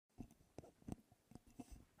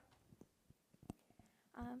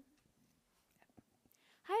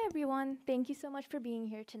everyone. Thank you so much for being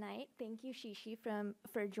here tonight. Thank you, Shishi,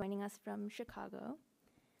 for joining us from Chicago.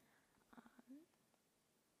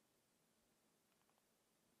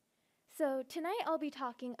 So tonight I'll be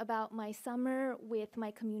talking about my summer with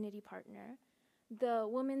my community partner, the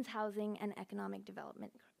Women's Housing and Economic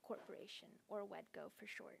Development Corporation, or WHEDCo for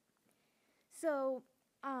short. So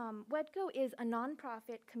WHEDCo is a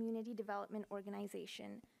nonprofit community development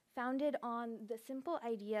organization founded on the simple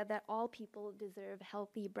idea that all people deserve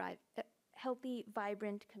healthy,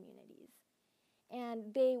 vibrant communities.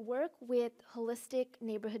 And they work with holistic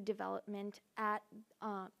neighborhood development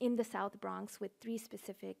in the South Bronx with 3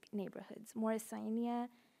 specific neighborhoods: Morrisania,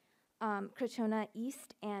 Crotona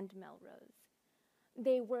East, and Melrose.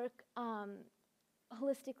 They work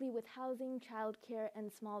holistically with housing, childcare,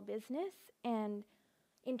 and small business. And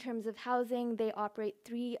in terms of housing, they operate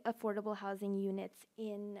 3 affordable housing units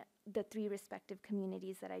in the 3 respective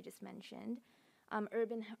communities that I just mentioned.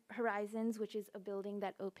 Urban Horizons, which is a building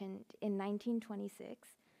that opened in 1926,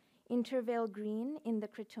 Intervale Green in the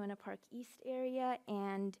Crotona Park East area,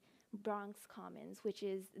 and Bronx Commons, which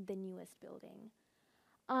is the newest building.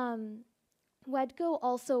 WHEDCo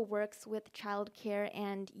also works with childcare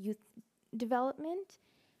and youth development.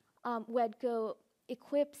 WHEDCo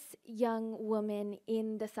equips young women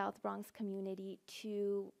in the South Bronx community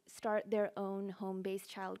to start their own home-based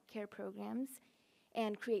childcare programs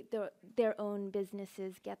and create their own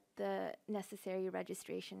businesses, get the necessary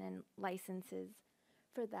registration and licenses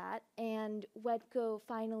for that. And WHEDCo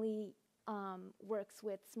finally works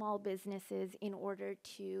with small businesses in order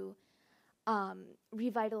to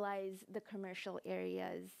revitalize the commercial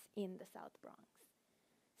areas in the South Bronx.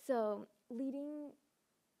 So leading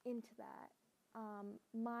into that,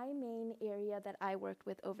 my main area that I worked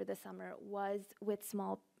with over the summer was with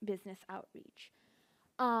small business outreach.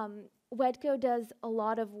 WHEDCo does a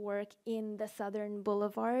lot of work in the Southern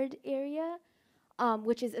Boulevard area,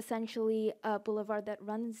 which is essentially a boulevard that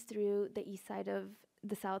runs through the east side of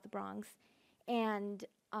the South Bronx. And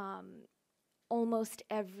almost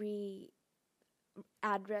every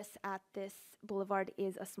address at this boulevard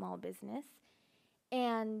is a small business.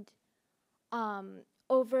 And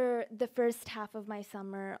over the first half of my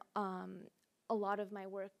summer, a lot of my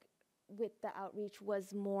work with the outreach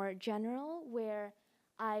was more general, where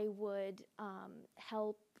I would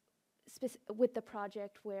help with the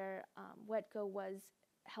project where WHEDCo was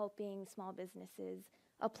helping small businesses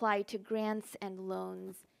apply to grants and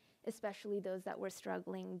loans, especially those that were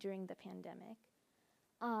struggling during the pandemic.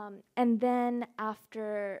 And then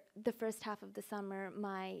after the first half of the summer,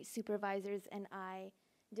 my supervisors and I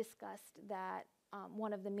discussed that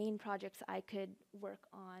one of the main projects I could work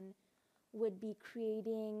on would be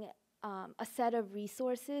creating a set of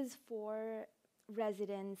resources for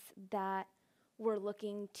residents that were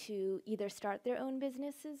looking to either start their own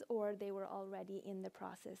businesses or they were already in the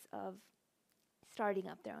process of starting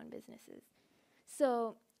up their own businesses.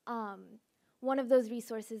 So one of those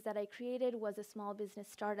resources that I created was a small business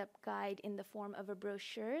startup guide in the form of a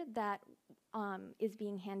brochure that is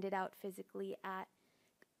being handed out physically at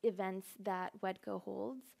events that WHEDCo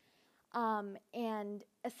holds. And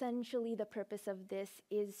essentially the purpose of this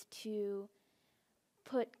is to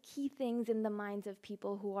put key things in the minds of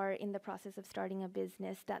people who are in the process of starting a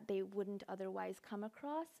business that they wouldn't otherwise come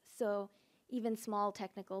across. So even small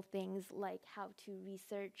technical things like how to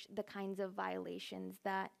research the kinds of violations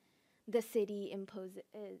that the city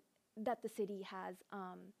has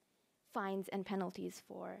fines and penalties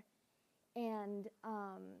for. And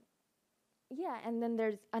and then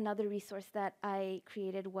there's another resource that I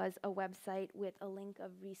created was a website with a link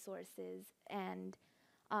of resources and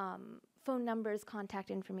phone numbers,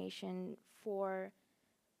 contact information for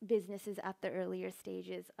businesses at the earlier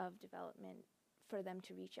stages of development for them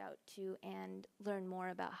to reach out to and learn more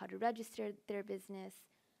about how to register their business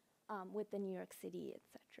with the New York City,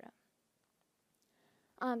 etc.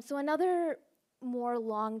 So another more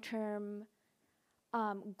long-term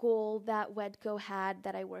goal that WHEDCo had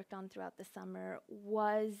that I worked on throughout the summer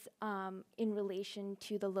was in relation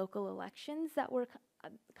to the local elections that were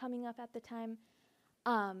coming up at the time.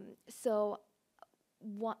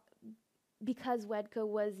 Because WHEDCo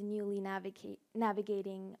was newly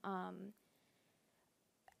navigating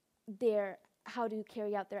how to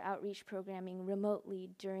carry out their outreach programming remotely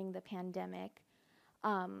during the pandemic,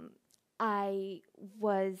 I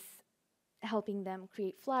was helping them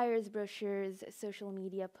create flyers, brochures, social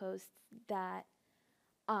media posts that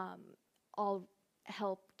all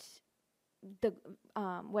helped the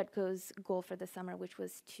WHEDCo's goal for the summer, which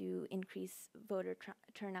was to increase voter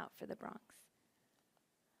turnout for the Bronx.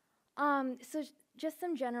 So just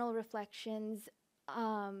some general reflections.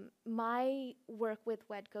 my work with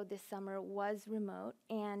WHEDCo this summer was remote,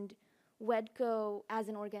 and WHEDCo as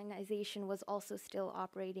an organization was also still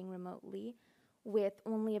operating remotely, with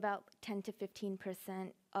only about 10 to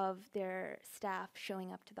 15% of their staff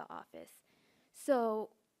showing up to the office. So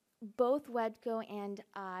both WHEDCo and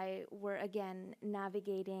I were again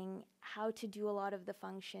navigating how to do a lot of the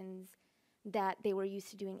functions that they were used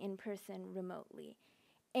to doing in person remotely.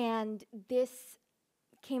 And this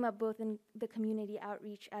came up both in the community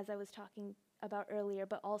outreach, as I was talking about earlier,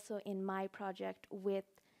 but also in my project with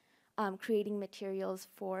creating materials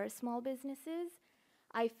for small businesses.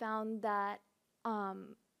 I found that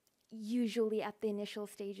usually at the initial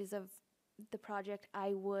stages of the project,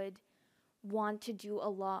 I would want to do a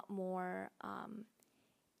lot more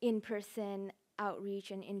in-person outreach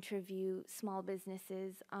and interview small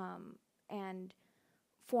businesses and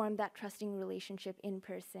form that trusting relationship in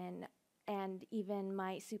person. And even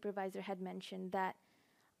my supervisor had mentioned that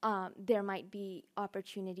there might be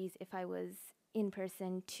opportunities if I was in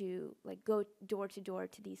person to like go door to door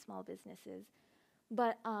to these small businesses.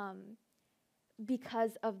 But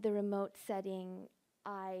because of the remote setting,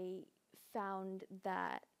 I found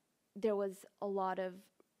that there was a lot of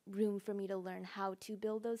room for me to learn how to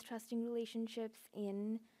build those trusting relationships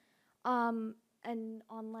in an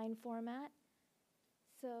online format.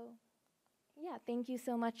 So yeah, thank you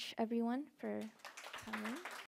so much, everyone, for coming.